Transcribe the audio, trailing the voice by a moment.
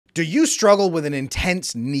Do you struggle with an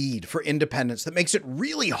intense need for independence that makes it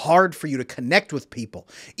really hard for you to connect with people,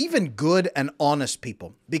 even good and honest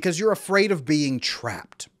people, because you're afraid of being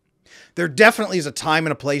trapped? There definitely is a time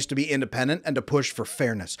and a place to be independent and to push for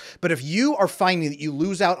fairness. But if you are finding that you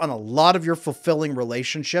lose out on a lot of your fulfilling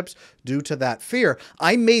relationships due to that fear,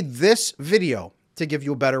 I made this video to give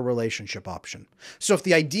you a better relationship option. So if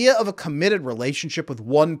the idea of a committed relationship with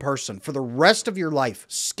one person for the rest of your life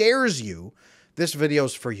scares you, this video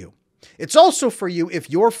is for you. It's also for you if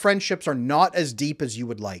your friendships are not as deep as you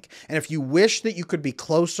would like, and if you wish that you could be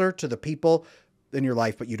closer to the people in your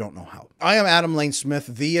life, but you don't know how. I am Adam Lane Smith,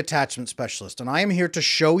 the attachment specialist, and I am here to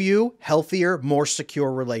show you healthier, more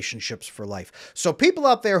secure relationships for life. So people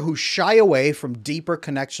out there who shy away from deeper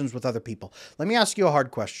connections with other people, let me ask you a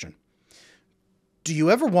hard question. Do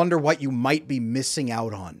you ever wonder what you might be missing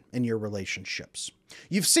out on in your relationships?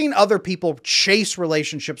 You've seen other people chase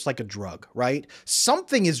relationships like a drug, right?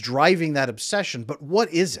 Something is driving that obsession, but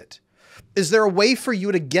what is it? Is there a way for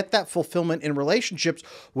you to get that fulfillment in relationships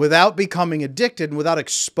without becoming addicted and without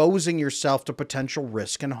exposing yourself to potential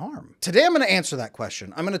risk and harm? Today, I'm going to answer that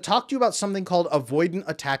question. I'm going to talk to you about something called avoidant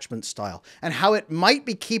attachment style and how it might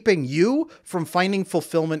be keeping you from finding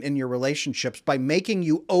fulfillment in your relationships by making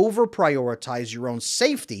you over-prioritize your own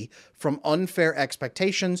safety from unfair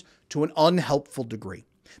expectations to an unhelpful degree.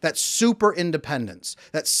 That super independence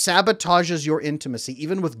that sabotages your intimacy,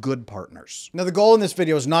 even with good partners. Now, the goal in this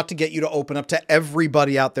video is not to get you to open up to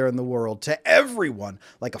everybody out there in the world, to everyone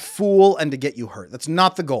like a fool, and to get you hurt. That's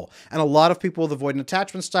not the goal. And a lot of people with avoidant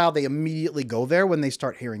attachment style, they immediately go there when they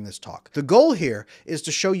start hearing this talk. The goal here is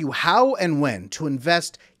to show you how and when to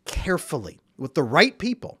invest carefully with the right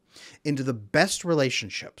people into the best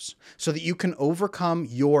relationships so that you can overcome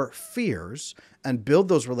your fears and build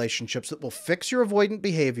those relationships that will fix your avoidant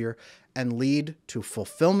behavior and lead to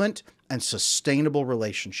fulfillment and sustainable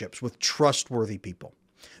relationships with trustworthy people.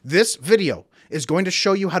 This video is going to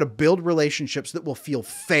show you how to build relationships that will feel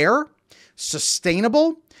fair,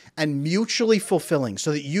 sustainable, and mutually fulfilling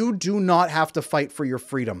so that you do not have to fight for your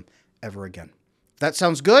freedom ever again. If that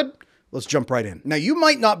sounds good? Let's jump right in. Now, you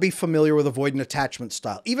might not be familiar with avoidant attachment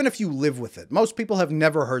style, even if you live with it. Most people have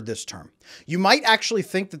never heard this term. You might actually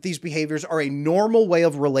think that these behaviors are a normal way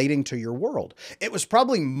of relating to your world. It was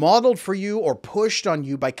probably modeled for you or pushed on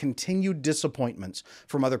you by continued disappointments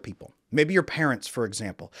from other people. Maybe your parents, for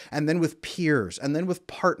example, and then with peers, and then with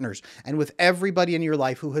partners, and with everybody in your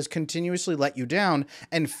life who has continuously let you down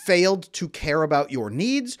and failed to care about your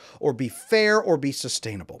needs or be fair or be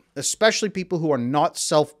sustainable, especially people who are not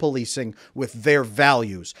self-policing with their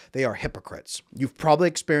values. They are hypocrites. You've probably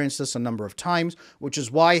experienced this a number of times, which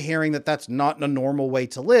is why hearing that that's not a normal way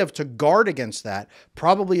to live, to guard against that,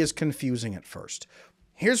 probably is confusing at first.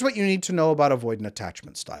 Here's what you need to know about avoidant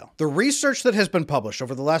attachment style. The research that has been published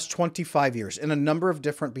over the last 25 years in a number of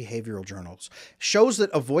different behavioral journals shows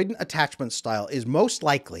that avoidant attachment style is most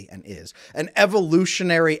likely, and is, an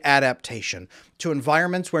evolutionary adaptation to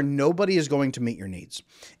environments where nobody is going to meet your needs.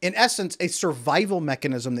 In essence, a survival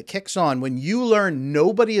mechanism that kicks on when you learn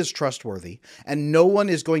nobody is trustworthy and no one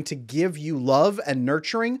is going to give you love and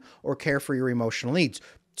nurturing or care for your emotional needs.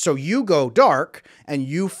 So you go dark and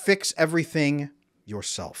you fix everything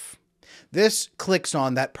yourself. This clicks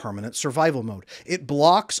on that permanent survival mode. It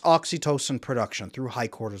blocks oxytocin production through high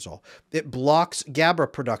cortisol. It blocks GABA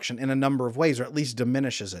production in a number of ways, or at least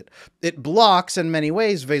diminishes it. It blocks, in many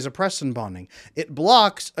ways, vasopressin bonding. It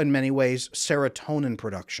blocks, in many ways, serotonin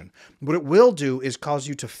production. What it will do is cause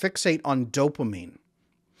you to fixate on dopamine.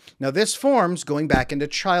 Now, this forms going back into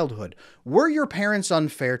childhood. Were your parents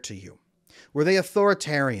unfair to you? Were they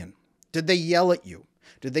authoritarian? Did they yell at you?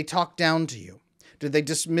 Did they talk down to you? Did they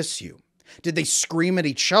dismiss you? Did they scream at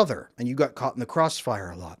each other and you got caught in the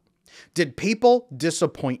crossfire a lot? Did people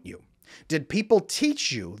disappoint you? Did people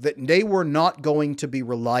teach you that they were not going to be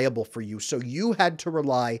reliable for you, so you had to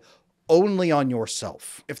rely only on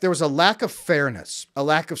yourself? If there was a lack of fairness, a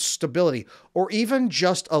lack of stability, or even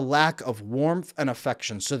just a lack of warmth and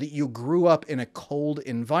affection so that you grew up in a cold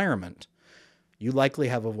environment, you likely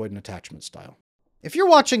have avoidant attachment style. If you're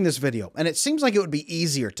watching this video and it seems like it would be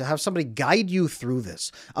easier to have somebody guide you through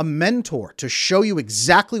this, a mentor to show you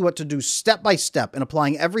exactly what to do step by step in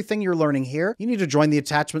applying everything you're learning here, you need to join the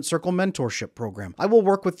Attachment Circle Mentorship Program. I will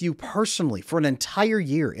work with you personally for an entire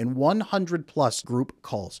year in 100+ group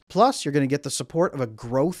calls. Plus, you're going to get the support of a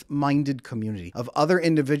growth-minded community of other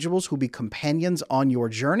individuals who will be companions on your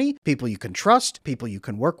journey, people you can trust, people you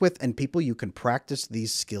can work with, and people you can practice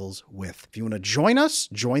these skills with. If you want to join us,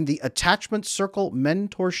 join the Attachment Circle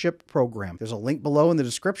Mentorship Program. There's a link below in the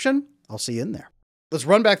description. I'll see you in there. Let's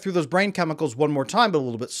run back through those brain chemicals one more time, but a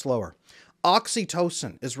little bit slower.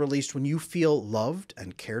 Oxytocin is released when you feel loved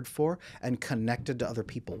and cared for and connected to other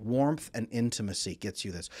people. Warmth and intimacy gets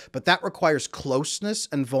you this, but that requires closeness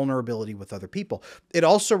and vulnerability with other people. It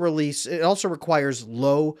also requires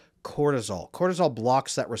low cortisol. Cortisol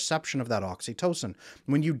blocks that reception of that oxytocin.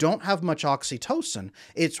 When you don't have much oxytocin,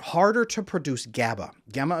 it's harder to produce GABA,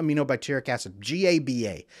 gamma-aminobutyric acid,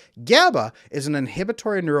 GABA. GABA is an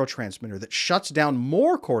inhibitory neurotransmitter that shuts down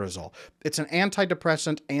more cortisol. It's an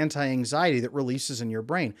antidepressant, anti-anxiety that releases in your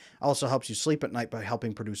brain. Also helps you sleep at night by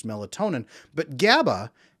helping produce melatonin. But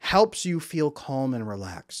GABA helps you feel calm and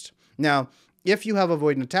relaxed. Now, if you have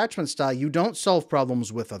avoidant attachment style, you don't solve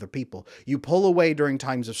problems with other people. You pull away during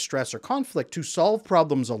times of stress or conflict to solve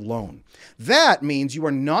problems alone. That means you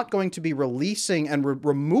are not going to be releasing and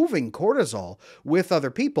removing cortisol with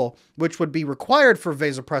other people, which would be required for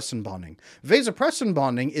vasopressin bonding. Vasopressin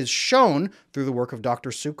bonding is shown through the work of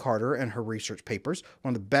Dr. Sue Carter and her research papers,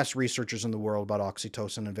 one of the best researchers in the world about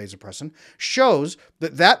oxytocin and vasopressin, shows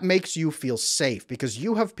that that makes you feel safe because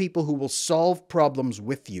you have people who will solve problems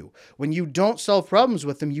with you. When you don't solve problems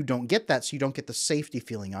with them, you don't get that, so you don't get the safety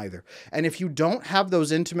feeling either. And if you don't have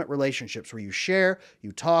those intimate relationships where you share,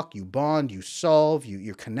 you talk, you bond, you solve,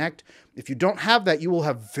 you connect, if you don't have that, you will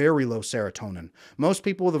have very low serotonin. Most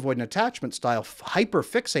people with avoidant attachment style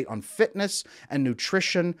hyperfixate on fitness and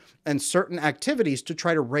nutrition and certain activities to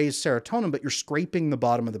try to raise serotonin, but you're scraping the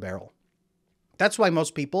bottom of the barrel. That's why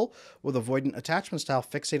most people with avoidant attachment style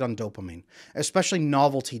fixate on dopamine, especially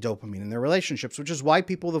novelty dopamine in their relationships, which is why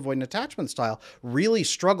people with avoidant attachment style really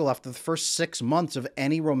struggle after the first 6 months of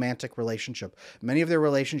any romantic relationship. Many of their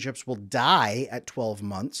relationships will die at 12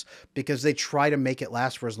 months because they try to make it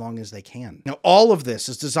last for as long as they can. Now, all of this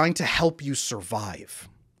is designed to help you survive.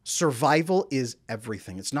 Survival is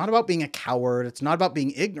everything. It's not about being a coward. It's not about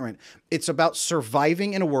being ignorant. It's about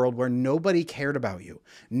surviving in a world where nobody cared about you.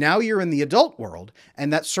 Now you're in the adult world,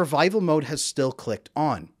 and that survival mode has still clicked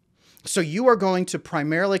on. So you are going to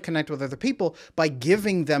primarily connect with other people by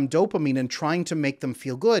giving them dopamine and trying to make them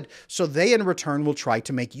feel good, so they in return will try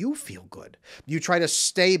to make you feel good. You try to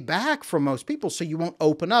stay back from most people so you won't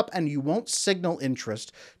open up and you won't signal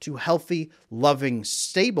interest to healthy, loving,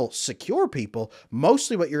 stable, secure people.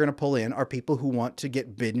 Mostly what you're going to pull in are people who want to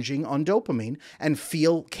get binging on dopamine and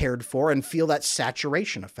feel cared for and feel that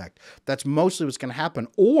saturation effect. That's mostly what's going to happen.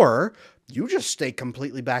 Or you just stay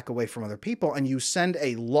completely back away from other people and you send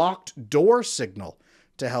a locked door signal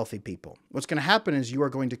to healthy people. What's going to happen is you are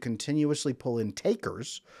going to continuously pull in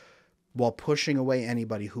takers while pushing away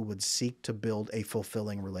anybody who would seek to build a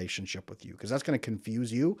fulfilling relationship with you, because that's going to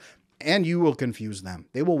confuse you and you will confuse them.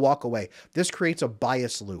 They will walk away. This creates a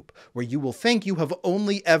bias loop where you will think you have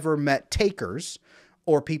only ever met takers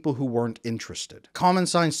or people who weren't interested. Common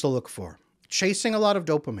signs to look for: chasing a lot of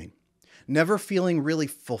dopamine, never feeling really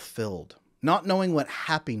fulfilled, not knowing what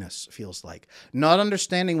happiness feels like, not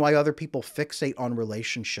understanding why other people fixate on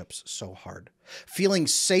relationships so hard, feeling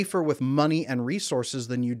safer with money and resources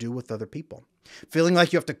than you do with other people, feeling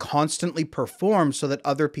like you have to constantly perform so that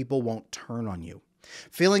other people won't turn on you,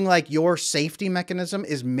 feeling like your safety mechanism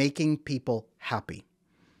is making people happy,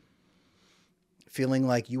 feeling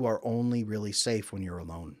like you are only really safe when you're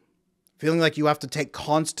alone, feeling like you have to take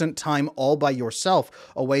constant time all by yourself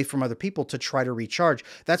away from other people to try to recharge.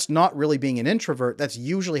 That's not really being an introvert. That's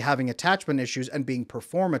usually having attachment issues and being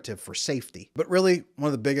performative for safety. But really, one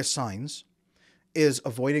of the biggest signs is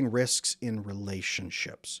avoiding risks in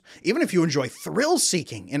relationships. Even if you enjoy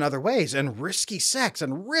thrill-seeking in other ways and risky sex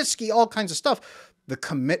and risky all kinds of stuff, the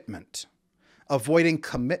commitment, avoiding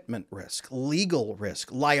commitment risk, legal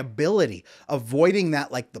risk, liability, avoiding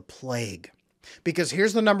that like the plague. Because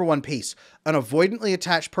here's the number one piece: an avoidantly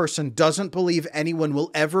attached person doesn't believe anyone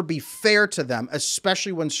will ever be fair to them,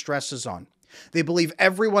 especially when stress is on. They believe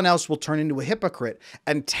everyone else will turn into a hypocrite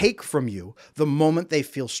and take from you the moment they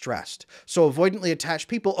feel stressed. So avoidantly attached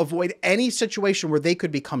people avoid any situation where they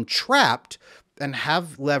could become trapped and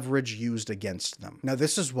have leverage used against them. Now,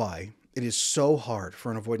 this is why it is so hard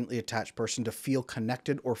for an avoidantly attached person to feel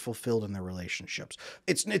connected or fulfilled in their relationships.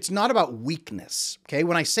 It's not about weakness, okay?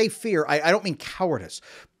 When I say fear, I don't mean cowardice.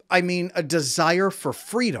 I mean a desire for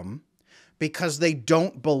freedom because they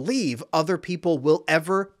don't believe other people will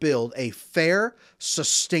ever build a fair,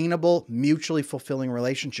 sustainable, mutually fulfilling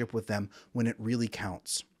relationship with them when it really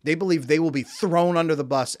counts. They believe they will be thrown under the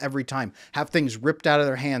bus every time, have things ripped out of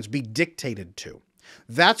their hands, be dictated to.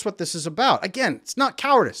 That's what this is about. Again, it's not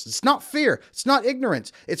cowardice. It's not fear. It's not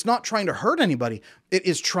ignorance. It's not trying to hurt anybody. It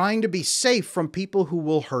is trying to be safe from people who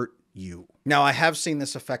will hurt you. Now, I have seen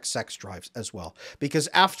this affect sex drives as well, because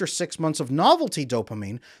after 6 months of novelty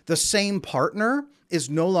dopamine, the same partner is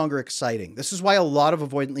no longer exciting. This is why a lot of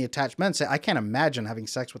avoidantly attached men say, I can't imagine having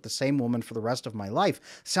sex with the same woman for the rest of my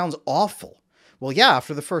life. Sounds awful. Well, yeah,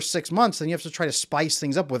 after the first 6 months, then you have to try to spice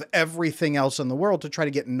things up with everything else in the world to try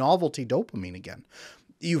to get novelty dopamine again.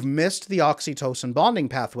 You've missed the oxytocin bonding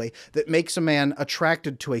pathway that makes a man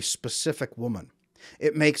attracted to a specific woman.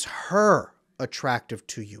 It makes her attractive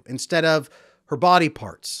to you instead of her body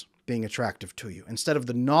parts being attractive to you, instead of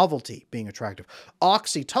the novelty being attractive.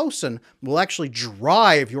 Oxytocin will actually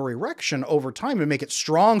drive your erection over time and make it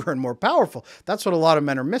stronger and more powerful. That's what a lot of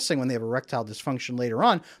men are missing when they have erectile dysfunction later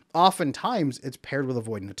on. Oftentimes, it's paired with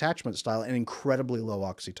avoidant attachment style and incredibly low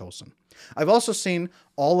oxytocin. I've also seen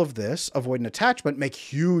all of this avoidant attachment make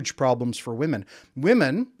huge problems for women.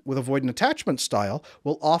 Women with avoidant attachment style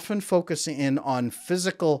will often focus in on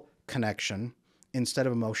physical connection instead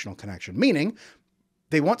of emotional connection, meaning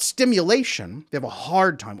they want stimulation. They have a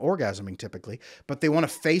hard time orgasming typically, but they want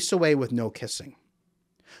to face away with no kissing.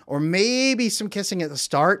 Or maybe some kissing at the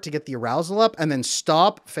start to get the arousal up and then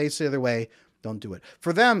stop, face the other way. Don't do it.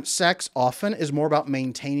 For them, sex often is more about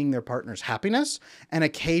maintaining their partner's happiness and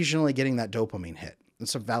occasionally getting that dopamine hit and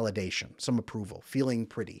some validation, some approval, feeling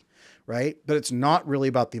pretty, right? But it's not really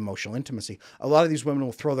about the emotional intimacy. A lot of these women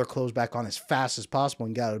will throw their clothes back on as fast as possible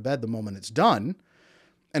and get out of bed the moment it's done.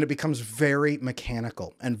 And it becomes very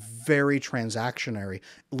mechanical and very transactionary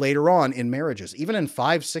later on in marriages. Even in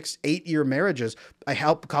 5, 6, 8-year marriages, I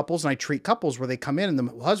help couples and I treat couples where they come in and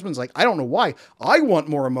the husband's like, I don't know why. I want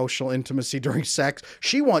more emotional intimacy during sex.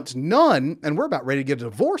 She wants none. And we're about ready to get a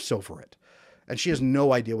divorce over it. And she has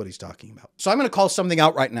no idea what he's talking about. So I'm going to call something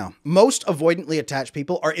out right now. Most avoidantly attached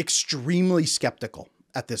people are extremely skeptical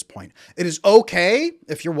at this point. It is okay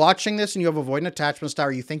if you're watching this and you have avoidant attachment style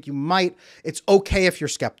or you think you might, it's okay if you're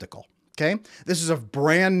skeptical. Okay. This is a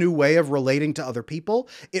brand new way of relating to other people.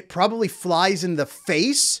 It probably flies in the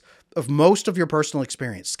face of most of your personal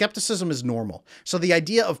experience. Skepticism is normal. So the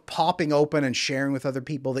idea of popping open and sharing with other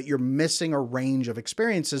people that you're missing a range of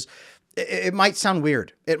experiences, it might sound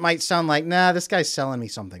weird. It might sound like, nah, this guy's selling me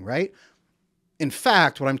something, right? In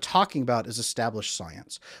fact, what I'm talking about is established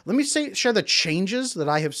science. Let me share the changes that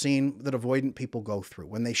I have seen that avoidant people go through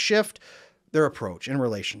when they shift their approach in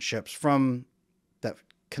relationships from that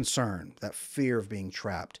concern, that fear of being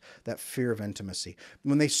trapped, that fear of intimacy.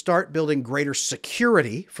 When they start building greater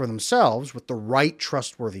security for themselves with the right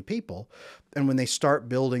trustworthy people, and when they start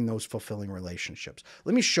building those fulfilling relationships.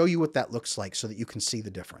 Let me show you what that looks like so that you can see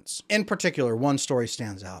the difference. In particular, one story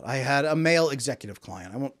stands out. I had a male executive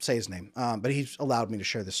client. I won't say his name, but he's allowed me to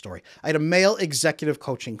share this story. I had a male executive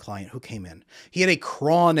coaching client who came in. He had a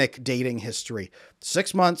chronic dating history.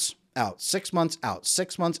 6 months, out, 6 months out,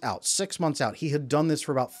 6 months out, 6 months out. He had done this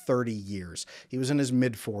for about 30 years. He was in his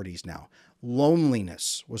mid-40s now.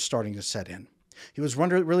 Loneliness was starting to set in. He was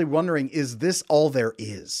really wondering, is this all there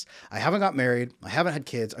is? I haven't got married. I haven't had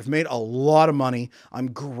kids. I've made a lot of money.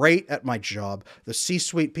 I'm great at my job. The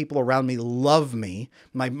C-suite people around me love me.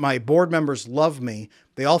 My board members love me.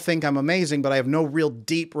 They all think I'm amazing, but I have no real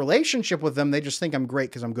deep relationship with them. They just think I'm great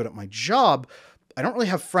because I'm good at my job. I don't really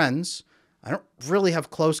have friends. I don't really have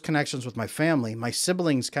close connections with my family. My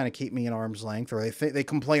siblings kind of keep me at arm's length, or they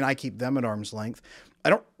complain I keep them at arm's length. I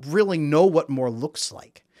don't really know what more looks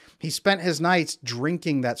like. He spent his nights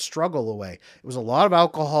drinking that struggle away. It was a lot of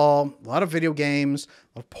alcohol, a lot of video games,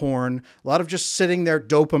 a lot of porn, a lot of just sitting there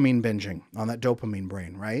dopamine binging on that dopamine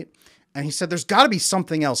brain, right? And he said, there's got to be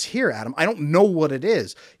something else here, Adam. I don't know what it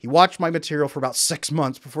is. He watched my material for about 6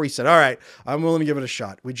 months before he said, all right, I'm willing to give it a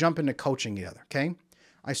shot. We jump into coaching together, okay?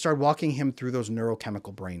 I started walking him through those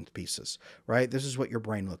neurochemical brain pieces, right? This is what your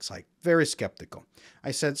brain looks like. Very skeptical.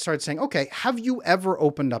 I started saying, okay, have you ever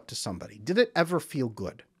opened up to somebody? Did it ever feel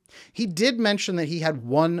good? He did mention that he had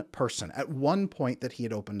one person at one point that he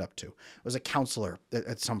had opened up to. It was a counselor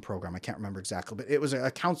at some program. I can't remember exactly, but it was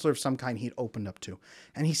a counselor of some kind he'd opened up to.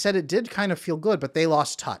 And he said it did kind of feel good, but they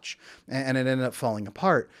lost touch and it ended up falling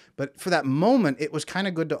apart. But for that moment, it was kind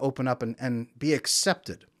of good to open up and be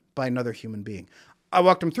accepted by another human being. I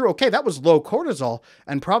walked him through, okay, that was low cortisol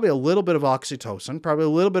and probably a little bit of oxytocin, probably a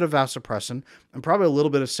little bit of vasopressin, and probably a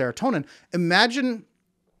little bit of serotonin. Imagine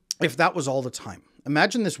if that was all the time.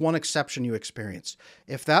 Imagine this one exception you experienced.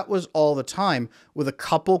 If that was all the time with a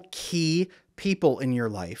couple key people in your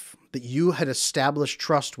life that you had established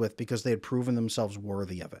trust with because they had proven themselves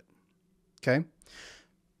worthy of it. Okay?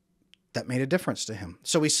 That made a difference to him.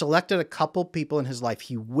 So he selected a couple people in his life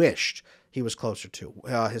he wished he was closer to,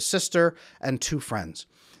 his sister and 2 friends.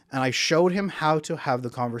 And I showed him how to have the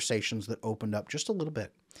conversations that opened up just a little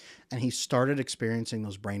bit. And he started experiencing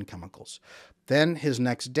those brain chemicals. Then his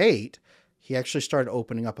next date, he actually started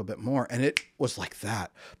opening up a bit more, and it was like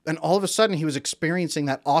that. And all of a sudden, he was experiencing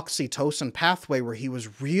that oxytocin pathway where he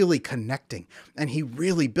was really connecting, and he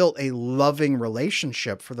really built a loving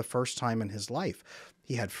relationship for the first time in his life.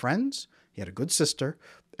 He had friends, he had a good sister,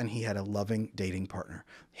 and he had a loving dating partner.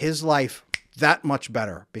 His life, that much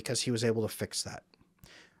better because he was able to fix that.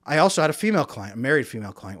 I also had a female client, a married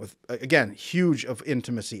female client with, again, huge of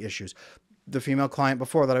intimacy issues. The female client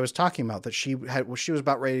before that I was talking about, that she was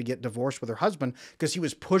about ready to get divorced with her husband because he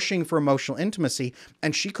was pushing for emotional intimacy,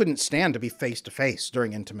 and she couldn't stand to be face to face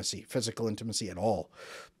during intimacy, physical intimacy at all.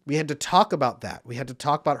 We had to talk about that. We had to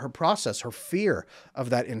talk about her process, her fear of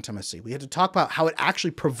that intimacy. We had to talk about how it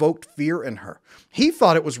actually provoked fear in her. He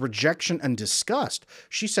thought it was rejection and disgust.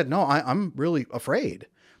 She said, no, I'm really afraid.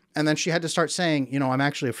 And then she had to start saying, you know, I'm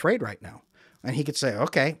actually afraid right now. And he could say,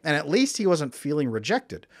 okay. And at least he wasn't feeling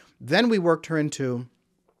rejected. Then we worked her into,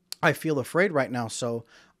 I feel afraid right now, so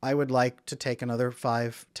I would like to take another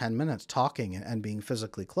 5-10 minutes talking and being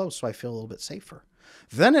physically close so I feel a little bit safer.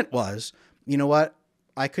 Then it was, you know what?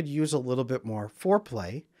 I could use a little bit more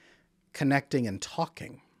foreplay, connecting and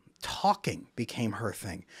talking. Talking became her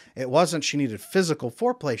thing. It wasn't she needed physical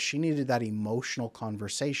foreplay. She needed that emotional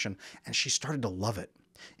conversation, and she started to love it.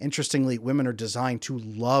 Interestingly, women are designed to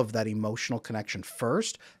love that emotional connection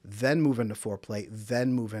first, then move into foreplay,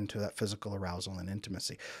 then move into that physical arousal and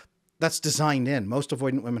intimacy. That's designed in. Most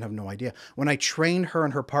avoidant women have no idea. When I trained her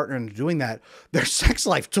and her partner into doing that, their sex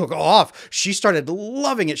life took off. She started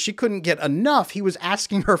loving it. She couldn't get enough. He was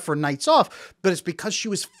asking her for nights off, but it's because she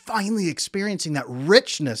was finally experiencing that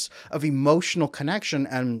richness of emotional connection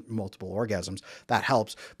and multiple orgasms. That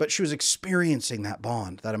helps. But she was experiencing that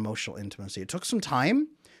bond, that emotional intimacy. It took some time,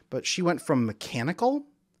 but she went from mechanical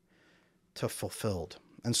to fulfilled.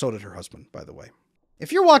 And so did her husband, by the way.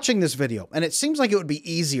 If you're watching this video and it seems like it would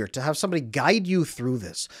be easier to have somebody guide you through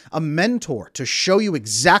this, a mentor to show you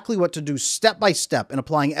exactly what to do step by step in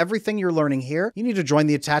applying everything you're learning here, you need to join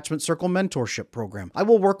the Attachment Circle Mentorship Program. I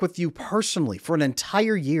will work with you personally for an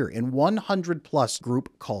entire year in 100+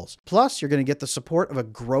 group calls. Plus, you're going to get the support of a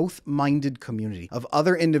growth-minded community of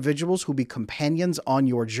other individuals who will be companions on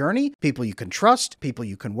your journey, people you can trust, people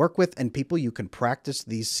you can work with, and people you can practice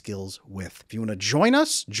these skills with. If you want to join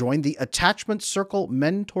us, join the Attachment Circle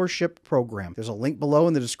Mentorship Program. There's a link below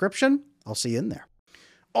in the description. I'll see you in there.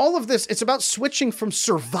 All of this, it's about switching from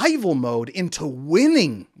survival mode into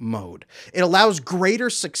winning mode. It allows greater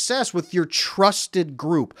success with your trusted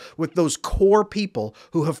group, with those core people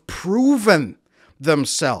who have proven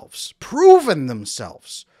themselves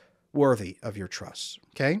worthy of your trust.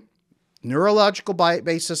 Okay? Neurological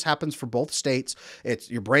basis happens for both states. It's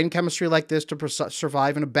your brain chemistry like this to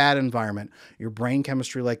survive in a bad environment. Your brain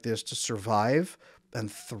chemistry like this to survive and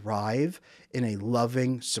thrive in a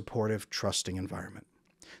loving, supportive, trusting environment.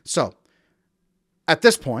 So, at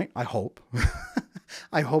this point, I hope,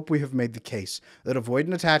 I hope we have made the case that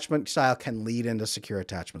avoidant attachment style can lead into secure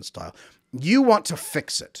attachment style. You want to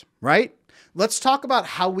fix it, right? Let's talk about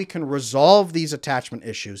how we can resolve these attachment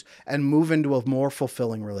issues and move into a more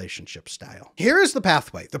fulfilling relationship style. Here is the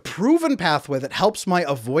pathway, the proven pathway that helps my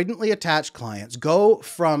avoidantly attached clients go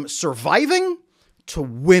from surviving to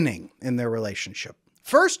winning in their relationship.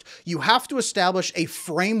 First, you have to establish a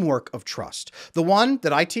framework of trust. The one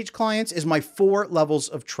that I teach clients is my 4 levels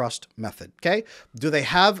of trust method, okay? Do they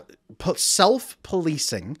have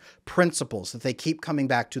self-policing principles that they keep coming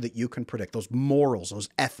back to that you can predict, those morals, those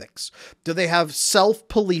ethics? Do they have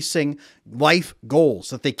self-policing life goals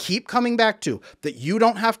that they keep coming back to that you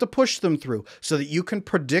don't have to push them through so that you can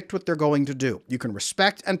predict what they're going to do? You can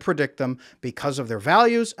respect and predict them because of their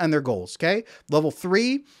values and their goals, okay? Level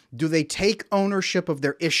 3, do they take ownership of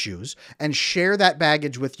their issues and share that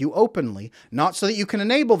baggage with you openly, not so that you can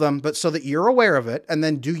enable them, but so that you're aware of it? And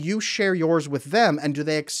then do you share yours with them, and do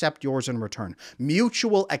they accept yours in return?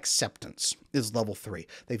 Mutual acceptance is level 3.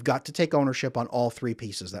 They've got to take ownership on all 3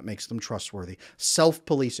 pieces. That makes them trustworthy.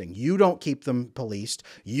 Self-policing. You don't keep them policed.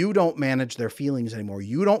 You don't manage their feelings anymore.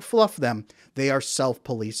 You don't fluff them. They are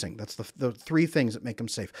self-policing. That's the 3 things that make them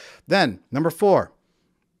safe. Then, number 4,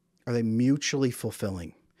 are they mutually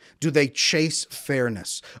fulfilling? Do they chase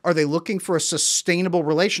fairness? Are they looking for a sustainable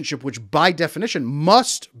relationship, which by definition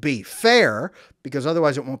must be fair, because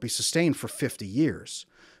otherwise it won't be sustained for 50 years?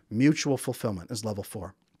 Mutual fulfillment is level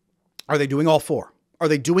 4. Are they doing all 4? Are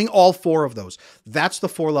they doing all 4 of those? That's the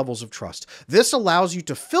 4 levels of trust. This allows you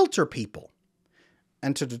to filter people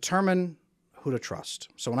and to determine who to trust.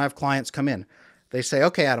 So when I have clients come in, they say,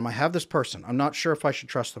 okay, Adam, I have this person. I'm not sure if I should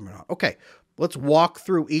trust them or not. Okay, Let's walk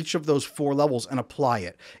through each of those 4 levels and apply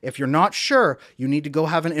it. If you're not sure, you need to go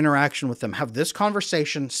have an interaction with them. Have this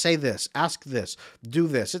conversation, say this, ask this, do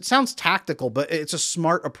this. It sounds tactical, but it's a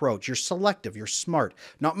smart approach. You're selective, you're smart,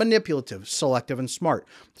 not manipulative, selective and smart.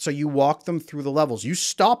 So you walk them through the levels. You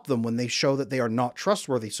stop them when they show that they are not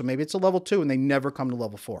trustworthy. So maybe it's a level 2 and they never come to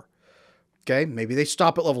level 4. Okay, maybe they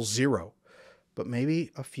stop at level 0, but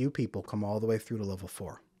maybe a few people come all the way through to level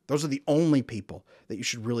 4. Those are the only people that you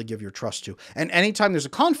should really give your trust to. And anytime there's a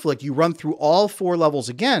conflict, you run through all 4 levels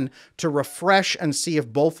again to refresh and see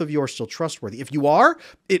if both of you are still trustworthy. If you are,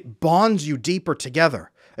 it bonds you deeper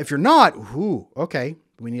together. If you're not, okay,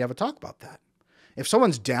 we need to have a talk about that. If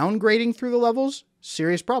someone's downgrading through the levels,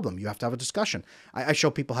 serious problem. You have to have a discussion. I show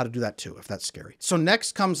people how to do that too, if that's scary. So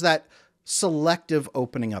next comes that selective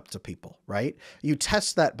opening up to people, right? You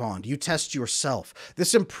test that bond. You test yourself.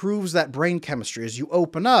 This improves that brain chemistry. As you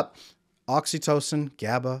open up, oxytocin,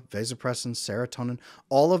 GABA, vasopressin, serotonin,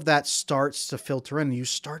 all of that starts to filter in. You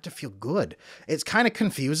start to feel good. It's kind of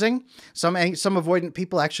confusing. Some avoidant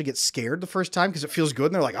people actually get scared the first time because it feels good.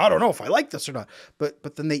 And they're like, I don't know if I like this or not.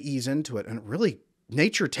 But then they ease into it, and it really,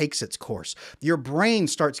 nature takes its course. Your brain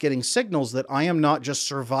starts getting signals that I am not just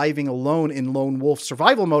surviving alone in lone wolf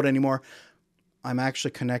survival mode anymore. I'm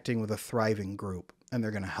actually connecting with a thriving group, and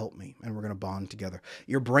they're going to help me, and we're going to bond together.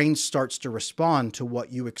 Your brain starts to respond to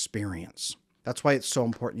what you experience. That's why it's so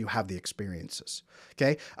important you have the experiences.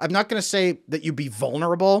 Okay. I'm not going to say that you be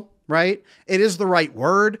vulnerable, right? It is the right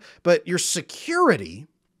word, but your security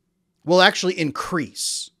will actually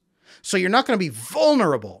increase. So you're not going to be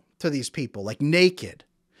vulnerable to these people, like naked.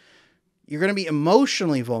 You're going to be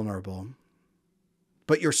emotionally vulnerable,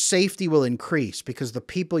 but your safety will increase because the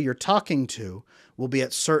people you're talking to will be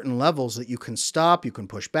at certain levels that you can stop, you can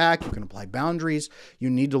push back, you can apply boundaries.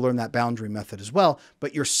 You need to learn that boundary method as well,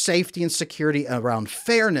 but your safety and security around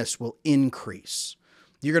fairness will increase.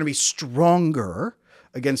 You're going to be stronger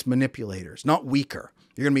against manipulators, not weaker.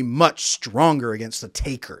 You're going to be much stronger against the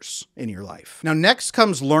takers in your life. Now, next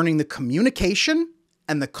comes learning the communication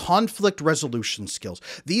and the conflict resolution skills.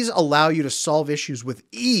 These allow you to solve issues with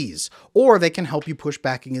ease, or they can help you push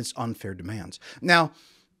back against unfair demands. Now,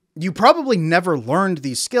 you probably never learned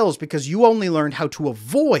these skills because you only learned how to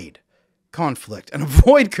avoid conflict and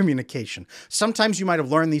avoid communication. Sometimes you might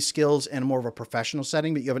have learned these skills in more of a professional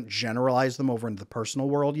setting, but you haven't generalized them over into the personal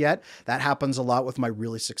world yet. That happens a lot with my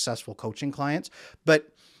really successful coaching clients. But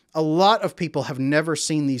a lot of people have never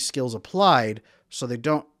seen these skills applied, so they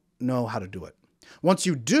don't know how to do it. Once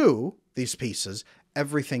you do these pieces,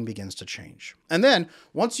 everything begins to change. And then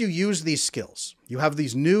once you use these skills, you have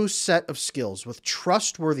these new set of skills with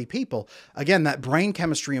trustworthy people. Again, that brain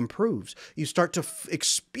chemistry improves. You start to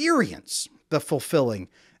experience the fulfilling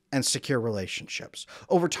and secure relationships.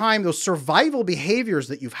 Over time, those survival behaviors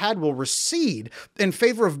that you've had will recede in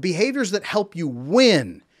favor of behaviors that help you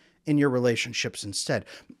win in your relationships instead,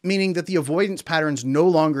 meaning that the avoidance patterns no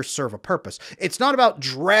longer serve a purpose. It's not about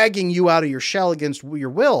dragging you out of your shell against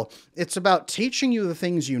your will. It's about teaching you the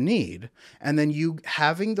things you need and then you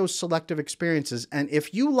having those selective experiences. And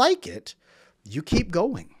if you like it, you keep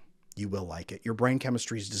going. You will like it. Your brain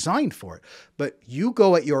chemistry is designed for it, but you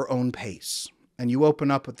go at your own pace and you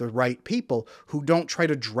open up with the right people who don't try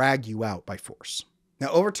to drag you out by force. Now,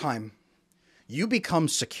 over time, you become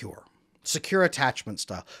secure attachment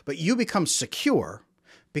style, but you become secure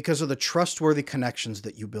because of the trustworthy connections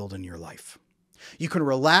that you build in your life. You can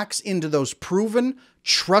relax into those proven,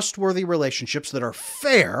 trustworthy relationships that are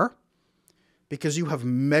fair because you have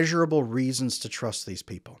measurable reasons to trust these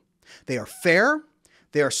people. They are fair,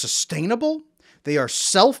 they are sustainable, they are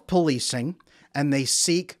self-policing, and they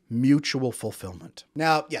seek mutual fulfillment.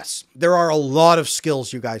 Now, yes, there are a lot of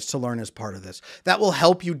skills, you guys, to learn as part of this. That will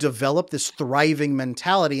help you develop this thriving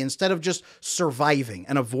mentality instead of just surviving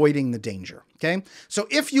and avoiding the danger, okay? So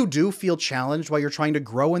if you do feel challenged while you're trying to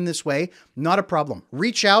grow in this way, not a problem.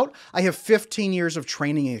 Reach out. I have 15 years of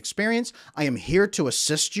training and experience. I am here to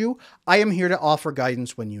assist you. I am here to offer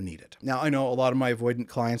guidance when you need it. Now, I know a lot of my avoidant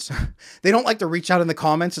clients, they don't like to reach out in the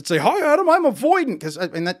comments and say, hi, Adam, I'm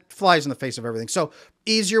avoidant, and that flies in the face of everything. So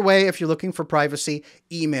easier way, if you're looking for privacy,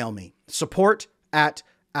 email me,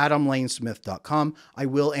 support@adamlanesmith.com. I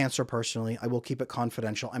will answer personally. I will keep it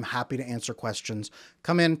confidential. I'm happy to answer questions.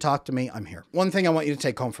 Come in, talk to me. I'm here. One thing I want you to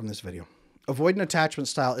take home from this video. Avoidant attachment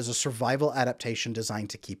style is a survival adaptation designed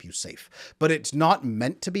to keep you safe, but it's not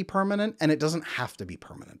meant to be permanent and it doesn't have to be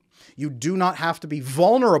permanent. You do not have to be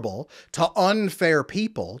vulnerable to unfair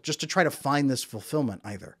people just to try to find this fulfillment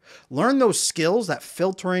either. Learn those skills, that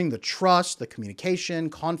filtering, the trust, the communication,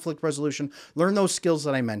 conflict resolution. Learn those skills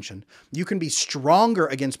that I mentioned. You can be stronger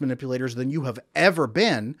against manipulators than you have ever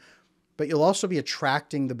been but you'll also be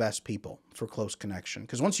attracting the best people for close connection.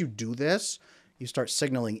 Because once you do this, you start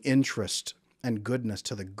signaling interest and goodness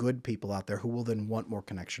to the good people out there who will then want more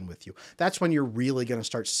connection with you. That's when you're really going to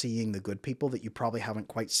start seeing the good people that you probably haven't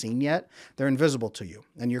quite seen yet. They're invisible to you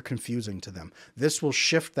and you're confusing to them. This will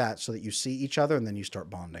shift that so that you see each other and then you start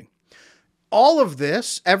bonding. All of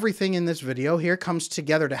this, everything in this video here comes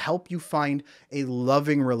together to help you find a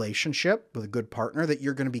loving relationship with a good partner that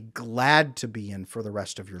you're going to be glad to be in for the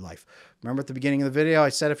rest of your life. Remember at the beginning of the video, I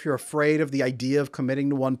said if you're afraid of the idea of committing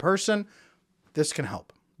to one person, this can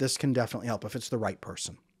help. This can definitely help if it's the right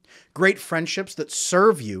person. Great friendships that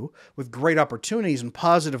serve you with great opportunities and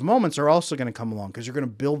positive moments are also going to come along because you're going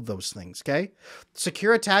to build those things, okay?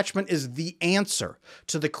 Secure attachment is the answer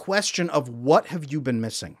to the question of what have you been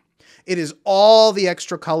missing. It is all the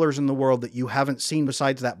extra colors in the world that you haven't seen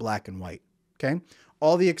besides that black and white, okay?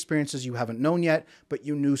 All the experiences you haven't known yet, but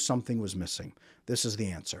you knew something was missing. This is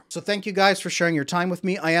the answer. So thank you guys for sharing your time with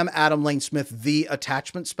me. I am Adam Lane Smith, the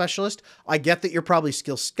attachment specialist. I get that you're probably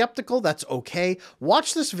still skeptical. That's okay.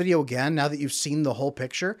 Watch this video again now that you've seen the whole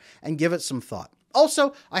picture and give it some thought.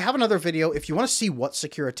 Also, I have another video. If you want to see what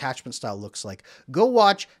secure attachment style looks like, go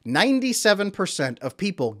watch 97% of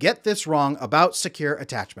people get this wrong about secure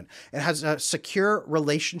attachment. It has a secure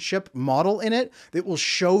relationship model in it that will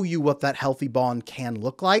show you what that healthy bond can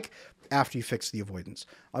look like after you fix the avoidance.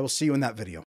 I will see you in that video.